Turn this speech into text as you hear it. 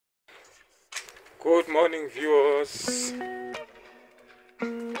Good morning, viewers.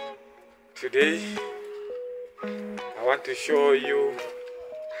 Today I want to show you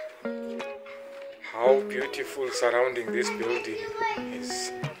how beautiful surrounding this building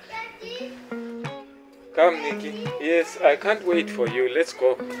is. Come, Nikki. Yes, I can't wait for you. Let's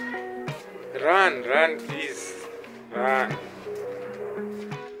go. Run, please. Run.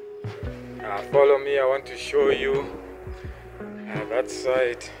 Follow me. I want to show you that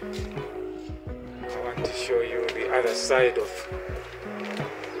side. I want to show you the other side of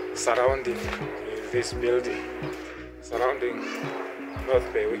surrounding this building, surrounding North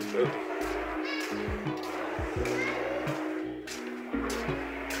Bewick building.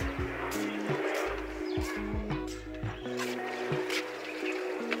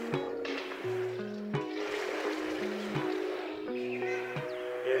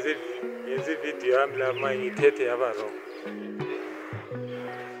 Yes, video I'm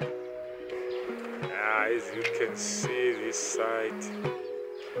as you can see, this side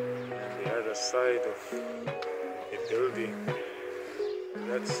and the other side of the building.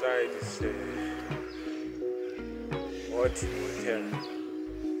 That side is Houghton Hotel.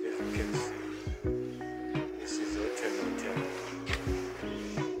 As you can see, this is Houghton Hotel.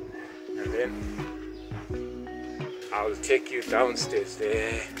 And then I'll take you downstairs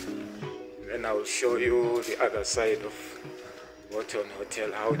there. And then I'll show you the other side of Houghton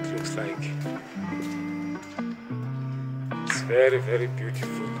Hotel, how it looks like. It's very, very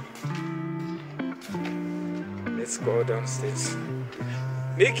beautiful. Let's go downstairs.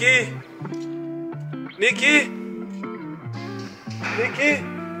 Nikki!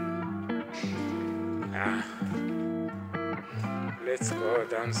 Let's go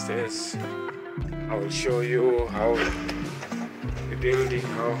downstairs. I will show you how the building,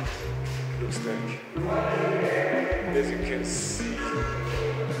 how it looks like. As you can see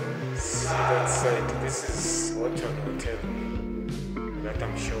that side, this is Houghton Hotel that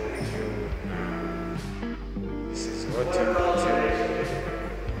I'm showing you. This is Houghton Hotel.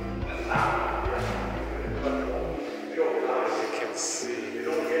 As you can see.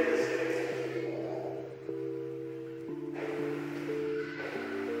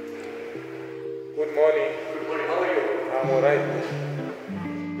 Good morning. Good morning. How are you? I'm alright.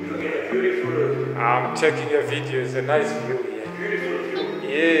 You're looking at beautiful. I'm checking your video. It's a nice view here. Beautiful view.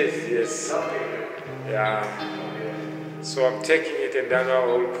 Yes. Lovely. Yeah. So I'm taking it and then I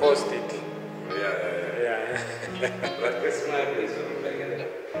will post it. Yeah. But where's my place?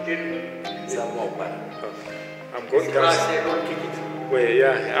 Some more fun. Okay. I'm going downstairs. Don't kick it. Wait,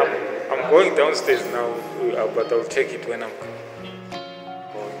 yeah. I'm going downstairs now, but I'll take it when I'm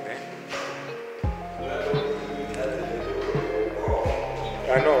going there.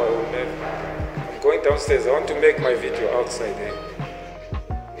 I know. I will never. I'm going downstairs. I want to make my video outside there.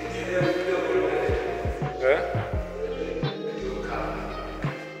 Huh?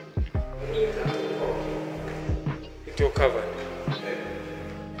 It will cover.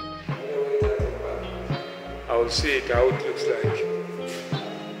 I will see it how it looks like.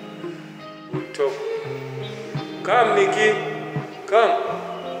 We'll talk. Come, Nikki. Come.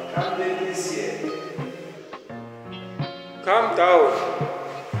 Come this year. Calm down.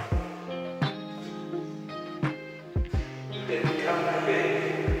 Then come back.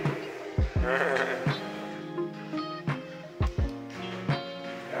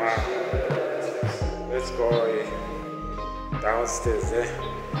 Wow. Let's go downstairs.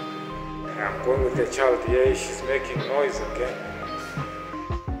 I'm going with the child here. She's making noise again.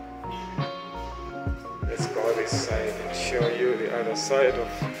 Let's go this side and show you the other side of.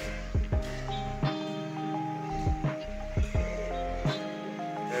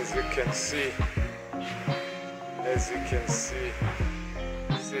 As you can see,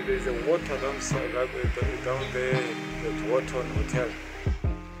 there's a water down there at Houghton Hotel.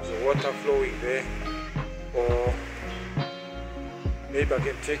 There's a water flowing there, or maybe I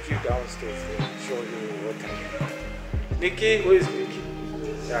can take you downstairs and show you water. Nikki, where is Nikki?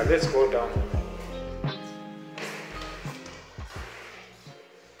 Yeah, let's go down.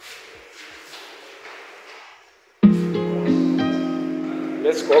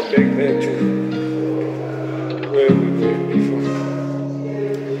 Let's go back there too, where we were before.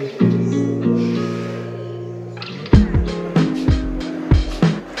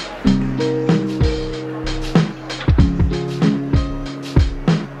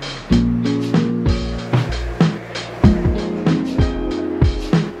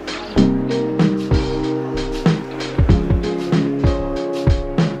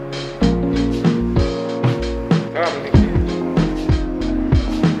 Come, Nikki.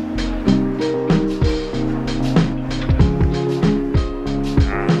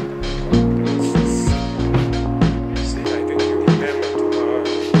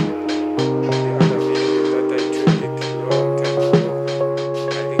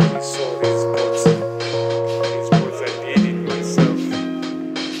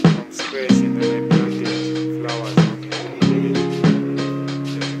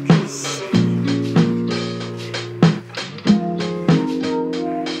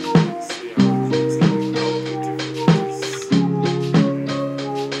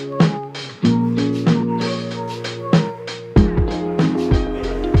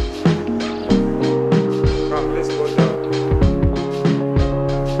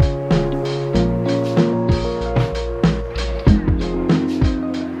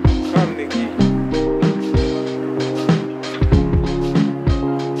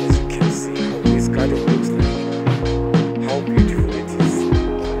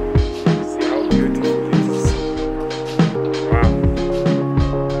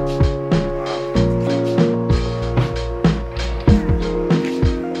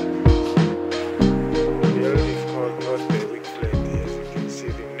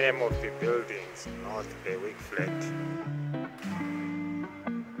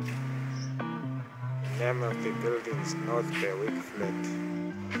 name of the building is North Bewick Flat.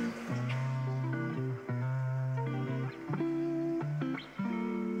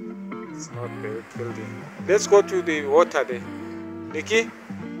 It's North Bewick building. Let's go to the water there. Nikki,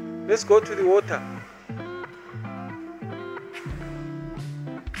 let's go to the water.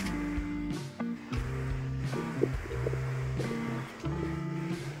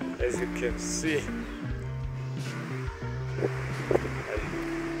 As you can see,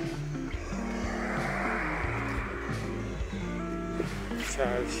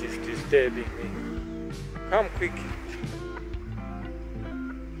 child shift is stabbing me. Come quick.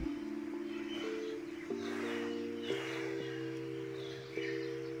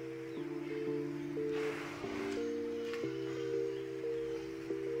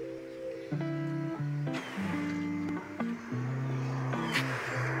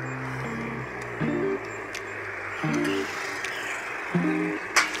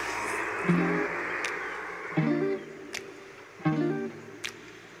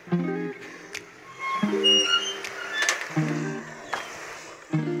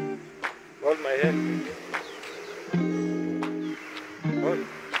 Hold my hand. Hold.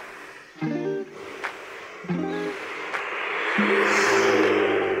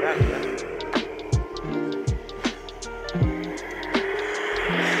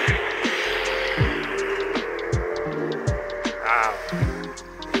 Wow.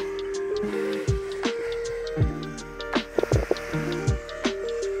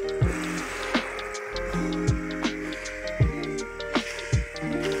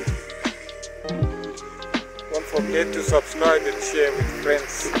 Don't forget to subscribe and share with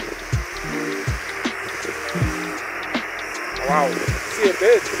friends. Wow, see a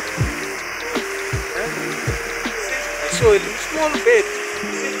bed? Huh? See? I saw a small bed.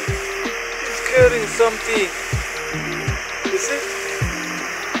 See? It's carrying something. You see?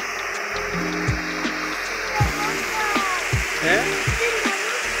 Huh?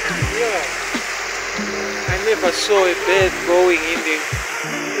 Yeah. I never saw a bed going in the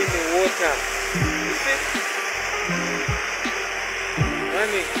water. You see?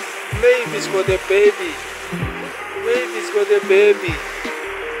 Honey, maybe it's got a baby. Maybe it's got a baby.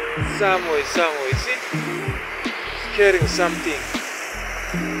 Somewhere, see? It's carrying something.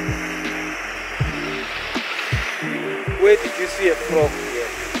 Where did you see a frog here?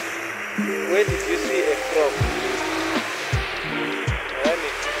 Where did you see a frog?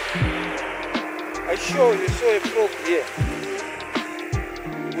 Honey, I sure you saw a frog here.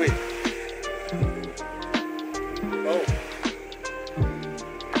 Wait. Oh.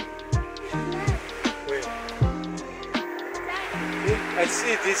 I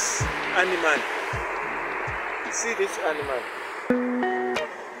see this animal. See this animal.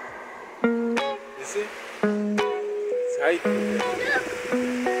 You see? It's hiding there.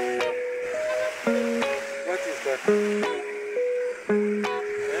 What is that?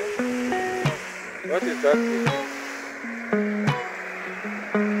 Huh? What is that thing?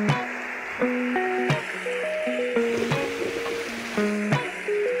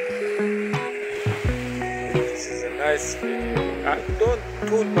 This is a nice video. Don't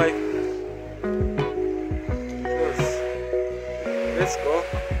pull my clothes. Let's go.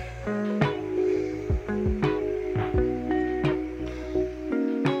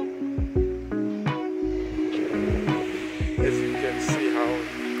 As you can see how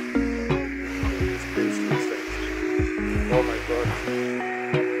this place looks like. Oh my God.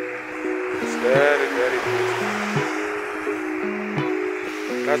 It's very, very beautiful.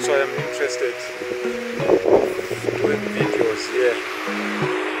 That's why I'm interested in doing videos here.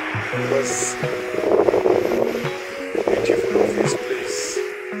 Because beautiful of this place.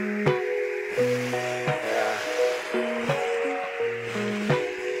 Yeah.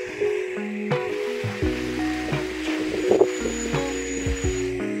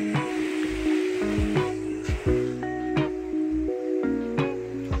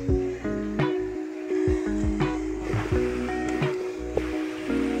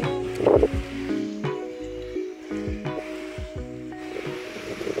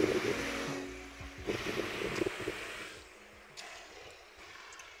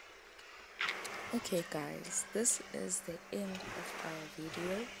 Okay guys, this is the end of our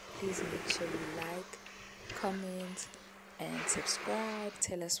video. Please make sure you like, comment and subscribe.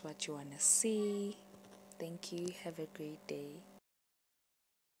 Tell us what you want to see. Thank you. Have a great day.